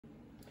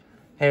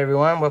Hey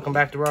everyone, welcome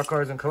back to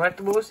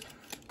RawCardz&Collectibles.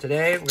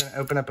 Today we're going to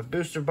open up a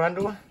booster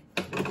bundle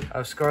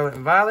of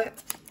Scarlet&Violet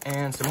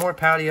and some more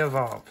Paldea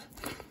Evolved.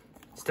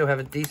 Still have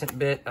a decent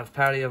bit of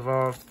Paldea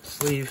Evolved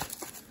sleeve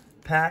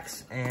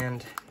packs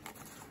and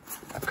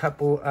a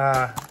couple,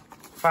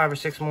 5 or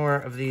 6 more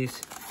of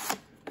these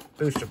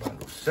booster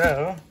bundles.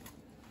 So,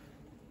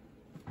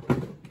 give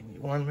me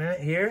 1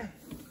 minute here.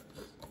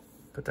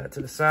 Put that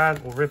to the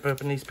side. We'll rip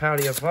open these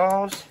Paldea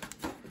Evolves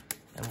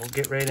and we'll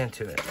get right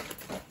into it.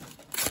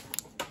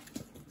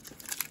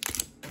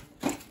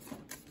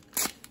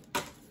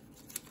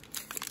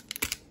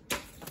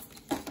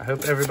 I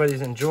hope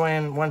everybody's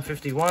enjoying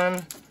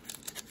 151.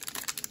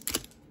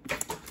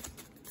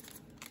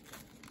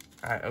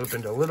 I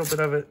opened a little bit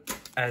of it,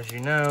 as you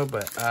know,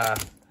 but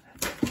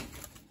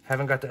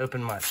haven't got to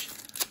open much.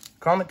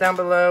 Comment down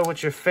below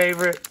what's your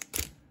favorite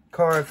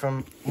card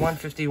from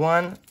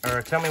 151,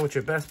 or tell me what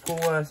your best pull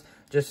was.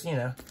 Just, you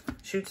know,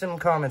 shoot some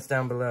comments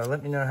down below.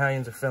 Let me know how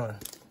you are feeling.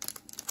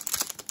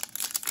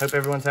 Hope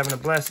everyone's having a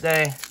blessed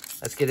day.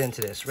 Let's get into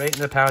this. Right in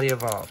the Paldea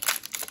Evolved.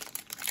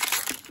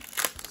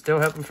 Still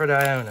hoping for the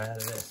Iona out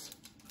of this.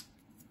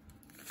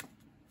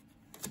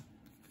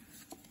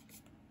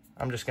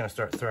 I'm just going to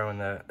start throwing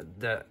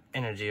the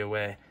energy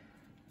away.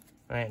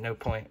 There ain't no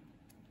point.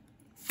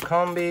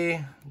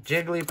 Combi,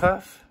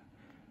 Jigglypuff,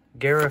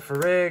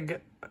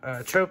 Garafarig,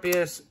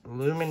 Tropius,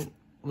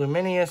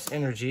 Luminous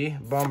Energy,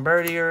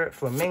 Bombardier,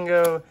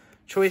 Flamingo,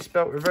 Choice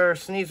Belt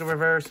Reverse, Sneasel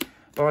Reverse,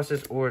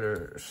 Boss's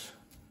Orders.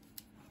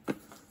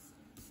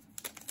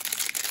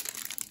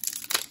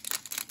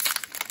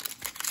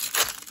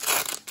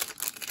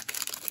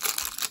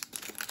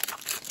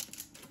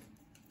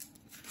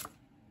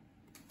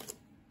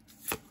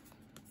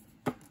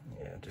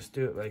 Just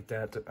do it like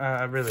that.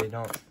 I really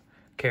don't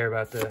care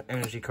about the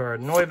energy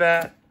card.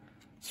 Noibat,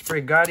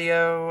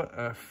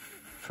 Sprigatio,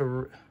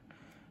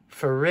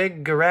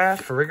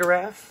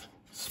 Farigiraf,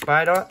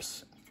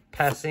 Spidops,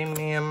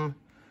 Passimium,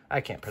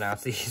 I can't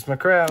pronounce these,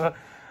 Macro,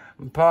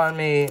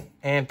 Pawmi,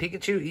 and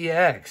Pikachu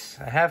EX.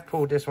 I have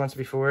pulled this once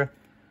before,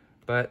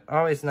 but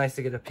always nice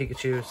to get a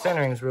Pikachu.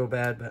 Centering's real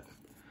bad, but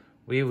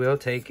we will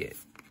take it.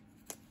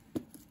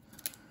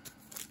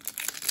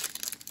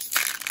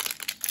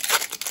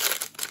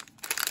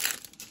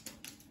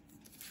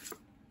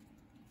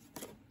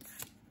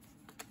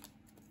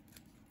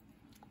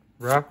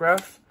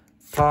 Rockruff,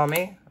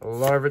 Pawmi,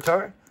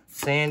 Larvitar,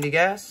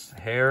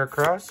 Sandygast,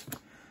 Heracross,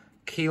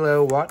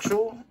 Kilo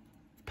Watchel,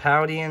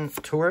 Paldean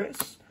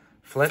Taurus,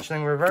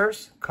 Fletchling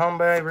Reverse,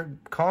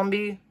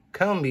 Combi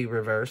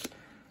Reverse,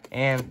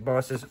 and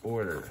Boss's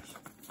Orders.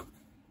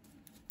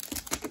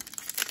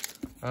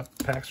 Oh,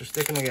 packs are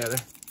sticking together.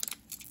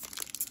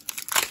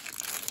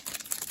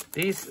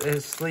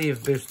 These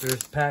sleeve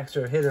boosters packs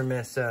are hit or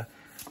miss, so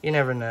you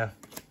never know.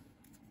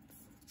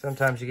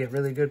 Sometimes you get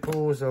really good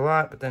pulls, a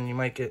lot, but then you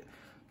might get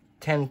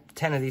 10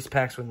 of these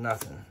packs with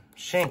nothing.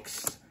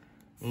 Shinx,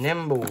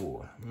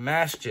 Nimble,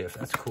 Mischief,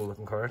 that's a cool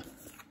looking card.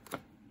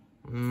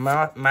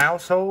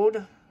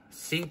 Mousehold,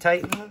 Sea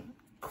Titan,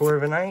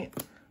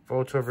 Corviknight,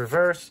 Voltorb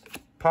Reverse,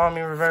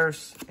 Pawmi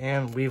Reverse,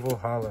 and Weevil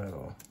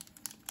Hollow.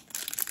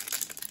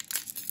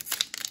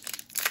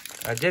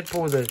 I did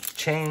pull the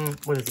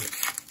what is it?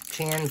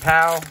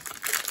 Chien-Pao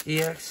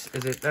EX.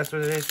 That's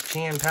what it is?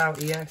 Chien-Pao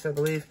EX, I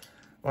believe.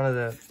 One of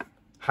the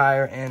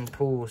higher end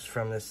pulls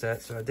from this set,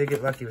 so I did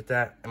get lucky with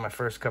that in my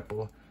first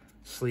couple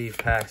sleeve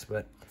packs,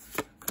 but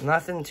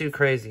nothing too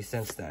crazy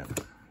since then.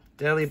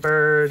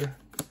 Delibird,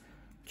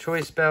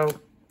 Choice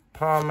Belt,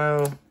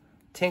 Palmo,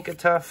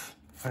 Tinkatuff,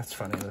 that's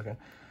funny looking,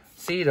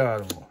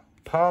 Seedottle,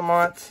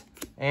 Palmont,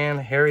 and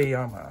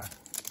Hariyama.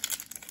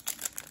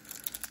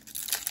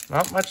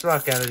 Not much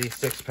luck out of these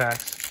 6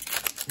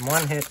 packs.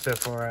 1 hit so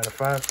far out of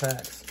 5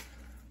 packs.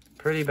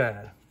 Pretty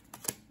bad.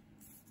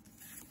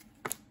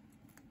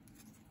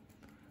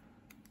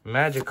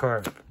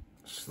 Magikarp,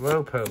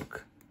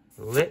 Slowpoke,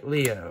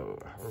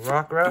 Litleo,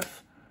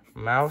 Rockruff,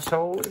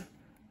 Mousehold,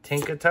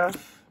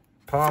 Tinkatuff,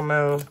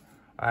 Palmo,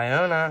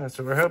 Iona, that's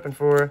what we're hoping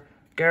for,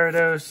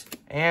 Gyarados,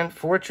 and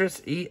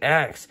Fortress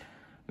EX.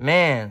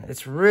 Man,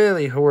 it's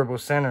really horrible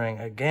centering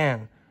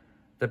again.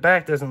 The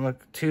back doesn't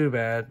look too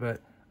bad,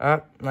 but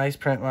nice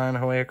print line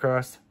all the way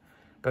across.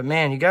 But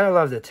man, you gotta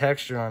love the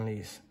texture on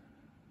these.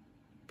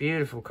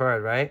 Beautiful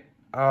card, right?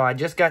 Oh, I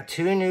just got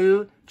 2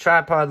 new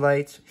tripod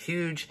lights,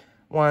 huge.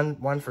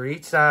 One for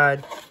each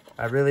side.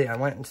 I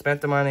went and spent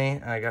the money.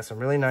 I got some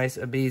really nice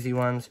Abizi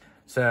ones.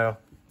 So,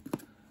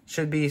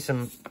 should be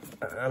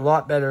a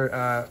lot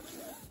better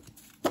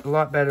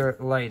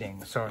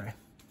lighting. Sorry.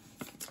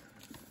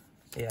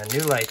 Yeah,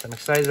 new lights. I'm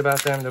excited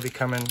about them. They'll be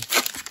coming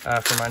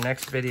for my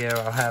next video.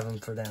 I'll have them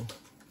for them.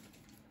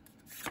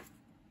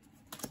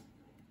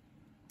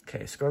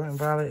 Okay,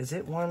 Scarlet&Violet. Is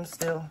it 1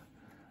 still?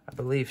 I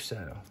believe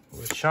so.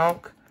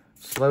 Lechonk,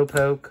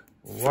 Slowpoke,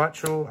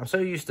 Watchel. I'm so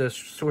used to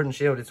Sword and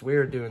Shield, it's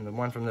weird doing the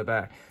one from the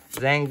back.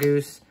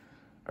 Zangoose,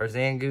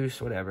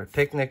 whatever.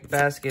 Picnic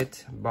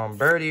Basket,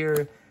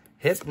 Bombardier,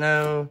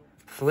 Hypno,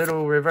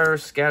 Flittle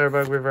Reverse,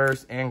 Scatterbug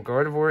Reverse, and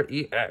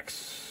Gardevoir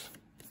EX.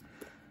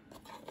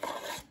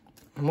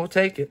 And we'll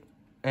take it.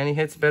 Any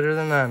hits better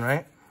than none,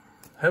 right?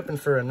 Hoping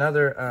for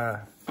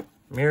another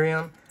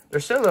Miriam. They're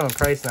so low in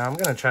price now. I'm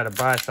going to try to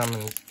buy some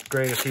and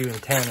grade a few in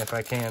 10 if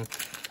I can.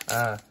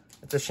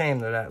 It's a shame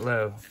they're that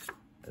low.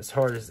 As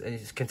hard as,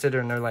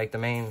 considering they're like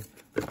the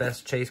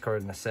best chase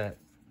card in the set,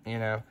 you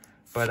know.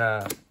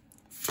 But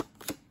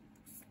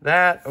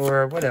that,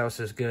 or what else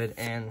is good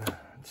in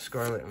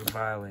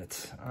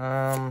Scarlet&Violet?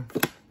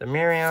 The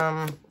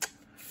Miriam,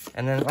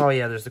 and then, oh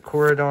yeah, there's the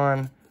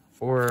Corridon,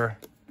 or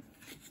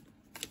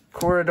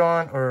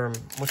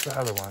what's the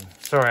other one?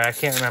 Sorry, I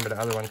can't remember the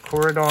other one.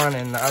 Corridon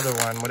and the other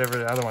one, whatever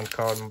the other one's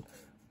called.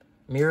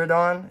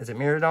 Miradon? Is it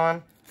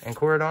Miradon and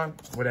Corridon?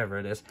 Whatever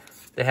it is.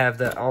 They have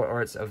the alt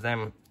arts of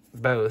them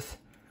both.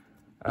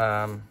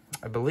 I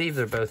believe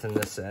they're both in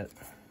this set.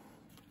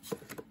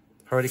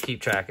 Hard to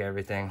keep track of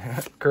everything.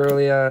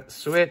 Curlia,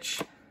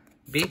 Switch,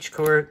 Beach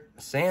Court,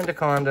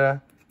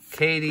 Sandaconda,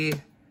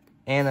 Katie,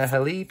 Anna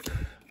Halip,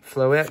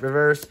 Floette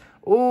Reverse.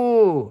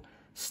 Ooh!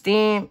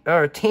 Team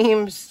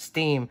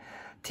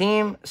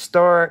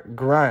Star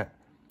Grunt.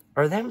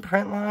 Are them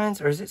print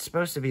lines, or is it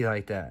supposed to be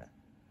like that?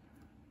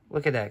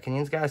 Look at that. Can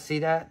you guys see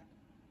that?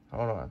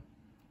 Hold on.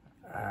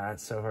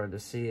 It's so hard to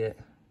see it.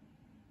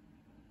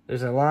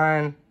 There's a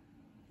line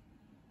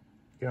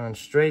going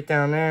straight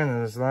down there, and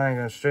there's a line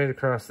going straight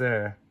across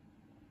there.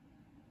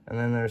 And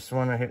then there's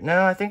one right here.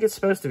 No, I think it's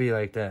supposed to be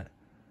like that.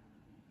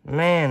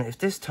 Man, if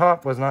this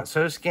top was not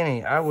so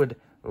skinny, I would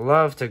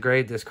love to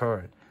grade this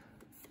card.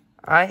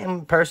 I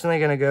am personally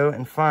going to go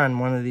and find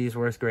one of these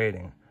worth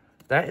grading.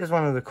 That is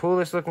one of the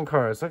coolest looking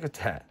cards. Look at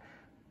that.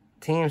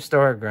 Team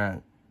Star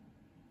Grunt.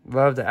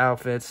 Love the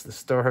outfits, the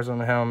stars on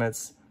the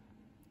helmets.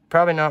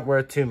 Probably not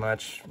worth too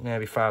much.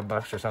 Maybe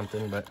 $5 or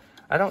something, but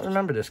I don't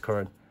remember this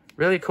card.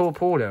 Really cool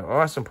pull, though.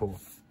 Awesome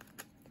pull.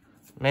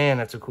 Man,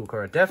 that's a cool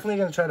card. Definitely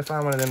going to try to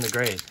find one of them to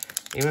grade.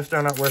 Even if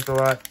they're not worth a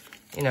lot,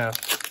 you know.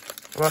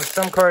 Well,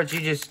 some cards,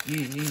 you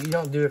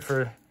don't do it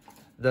for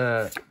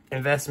the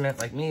investment.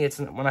 Like me, it's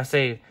when I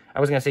say, I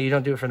was going to say you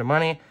don't do it for the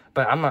money,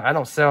 but I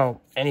don't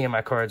sell any of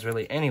my cards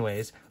really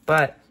anyways.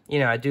 But, you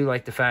know, I do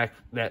like the fact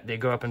that they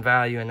go up in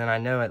value, and then I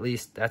know at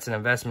least that's an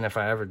investment if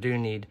I ever do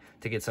need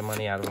to get some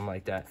money out of them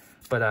like that.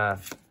 But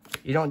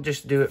you don't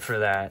just do it for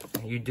that.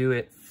 You do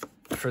it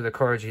for the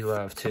cards you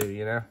love too,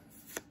 you know.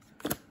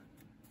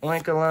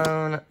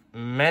 Oinkalone,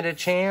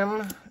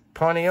 Medicham,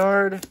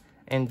 Pawniard,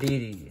 and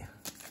Didi.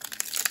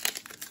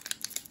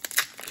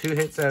 2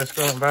 hits out of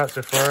Scarlet&Violet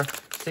so far.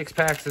 6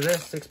 packs of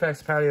this, 6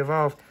 packs of Paldea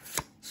Evolve.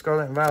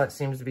 Scarlet&Violet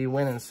seems to be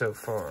winning so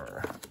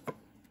far.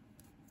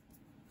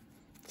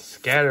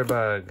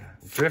 Scatterbug,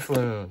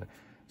 Drifloon,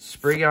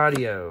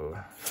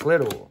 Sprigatio,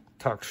 Flittle,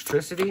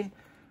 Toxtricity,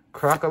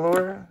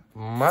 Crocalore,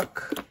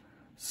 Muck,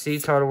 Sea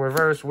Turtle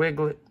Reverse,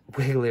 Wiglet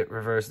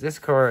Reverse. This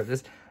card,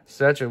 this is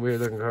such a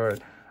weird looking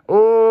card.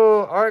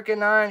 Oh,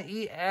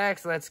 Arcanine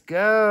EX, let's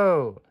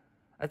go.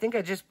 I think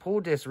I just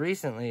pulled this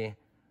recently,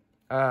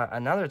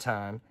 another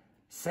time.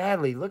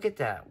 Sadly, look at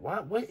that.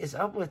 What is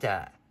up with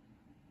that?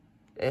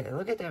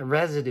 Look at that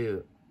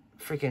residue.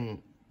 Freaking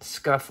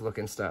scuff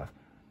looking stuff.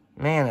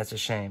 Man, that's a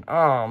shame.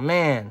 Oh,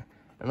 man.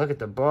 And look at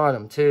the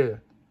bottom, too.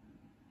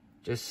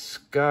 Just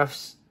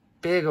scuffs.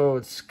 Big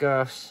old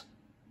scuffs.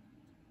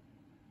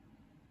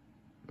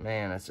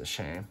 Man, that's a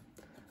shame.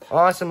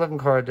 Awesome looking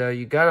card, though.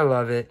 You gotta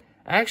love it.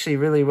 Actually,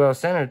 really well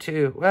centered,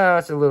 too. Well,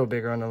 it's a little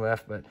bigger on the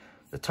left, but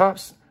the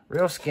top's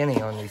real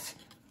skinny on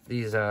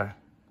these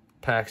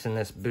packs in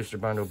this booster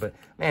bundle. But,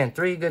 man,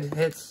 2 good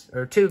hits,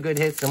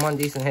 and 1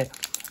 decent hit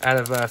out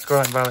of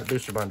Scarlet&Violet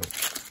booster bundle.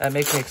 That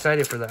makes me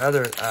excited for the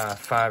other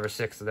 5 or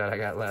 6 that I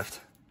got left.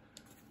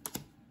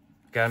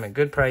 Got them at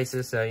good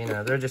prices, so, you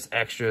know, they're just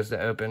extras to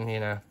open, you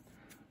know.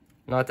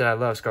 Not that I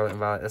love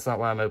Scarlet&Violet. That's not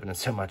why I'm opening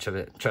so much of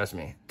it. Trust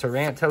me.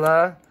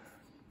 Tarantula,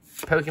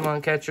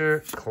 Pokemon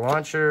Catcher,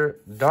 Clauncher,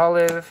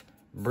 Dolive,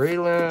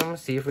 Breloom.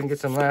 See if we can get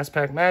some last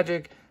pack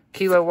magic.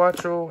 Kilo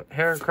Wattrel,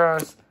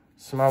 Heracross,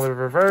 Smaller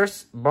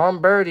Reverse,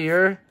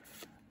 Bombardier.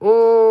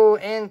 Oh,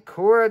 and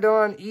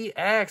Corridon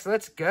EX.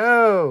 Let's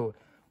go.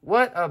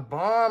 What a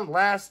bomb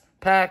last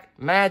pack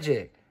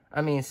magic.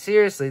 I mean,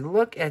 seriously,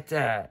 look at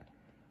that.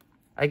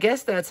 I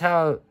guess that's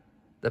how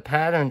the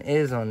pattern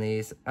is on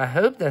these. I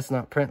hope that's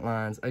not print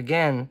lines.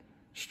 Again,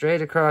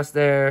 straight across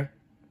there.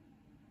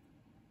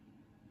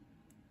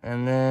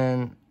 And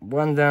then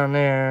 1 down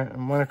there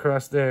and 1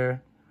 across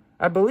there.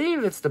 I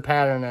believe it's the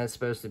pattern that it's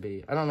supposed to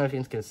be. I don't know if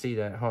you can see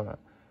that. Hold on.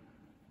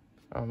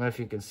 I don't know if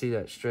you can see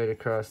that straight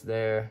across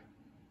there.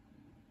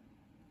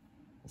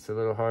 It's a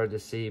little hard to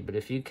see, but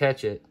if you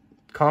catch it,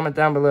 comment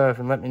down below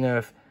and let me know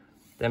if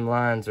them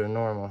lines are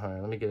normal. Hold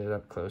on, let me get it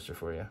up closer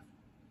for you.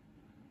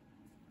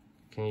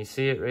 Can you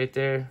see it right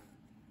there?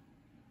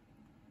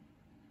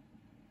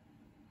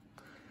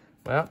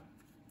 Well,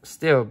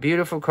 still,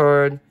 beautiful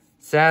card.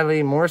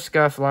 Sadly, more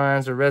scuff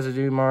lines or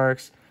residue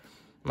marks.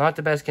 Not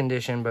the best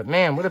condition, but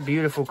man, what a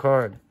beautiful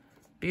card.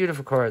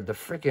 Beautiful card. The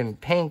freaking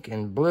pink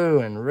and blue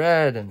and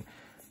red and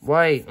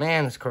white.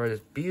 Man, this card is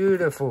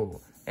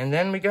beautiful. And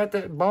then we got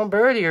the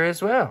Bombardier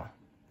as well.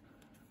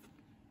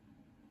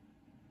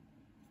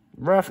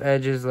 rough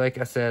edges, like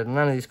I said.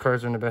 None of these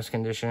cards are in the best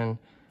condition.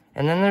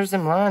 And then there's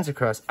them lines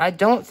across. I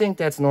don't think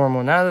that's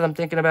normal. Now that I'm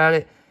thinking about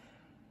it,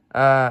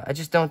 I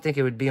just don't think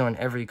it would be on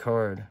every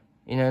card.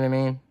 You know what I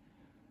mean?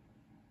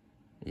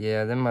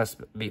 Yeah, them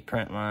must be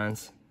print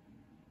lines.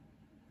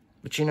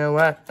 But you know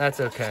what? That's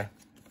okay.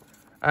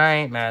 I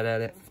ain't mad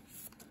at it.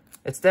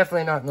 It's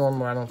definitely not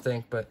normal, I don't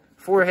think. But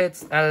 4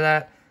 hits out of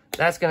that.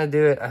 That's going to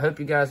do it. I hope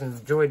you guys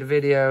enjoyed the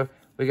video.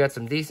 We got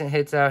some decent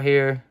hits out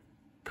here.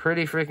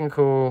 Pretty freaking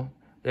cool.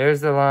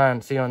 There's the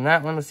line. See, on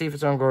that one, let's see if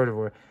it's on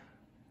Gardevoir.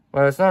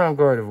 Well, it's not on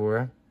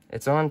Gardevoir.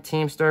 It's on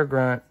Team Star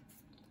Grunt.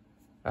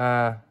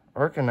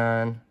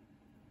 Arcanine.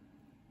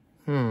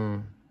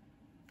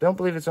 Don't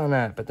believe it's on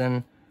that. But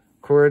then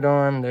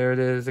Corridon, there it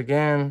is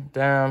again.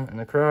 Down and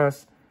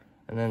across.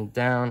 And then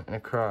down and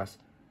across.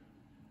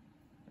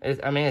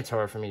 I mean, it's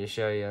hard for me to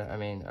show you. I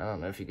mean, I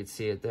don't know if you could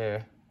see it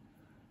there.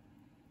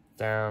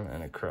 Down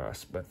and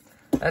across. But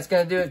that's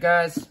going to do it,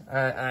 guys.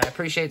 I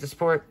appreciate the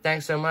support.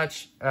 Thanks so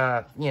much,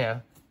 you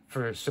know,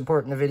 for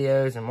supporting the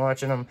videos and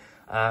watching them.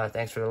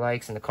 Thanks for the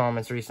likes and the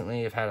comments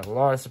recently. I've had a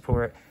lot of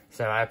support.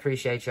 So I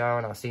appreciate y'all,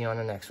 and I'll see you on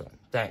the next one.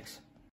 Thanks.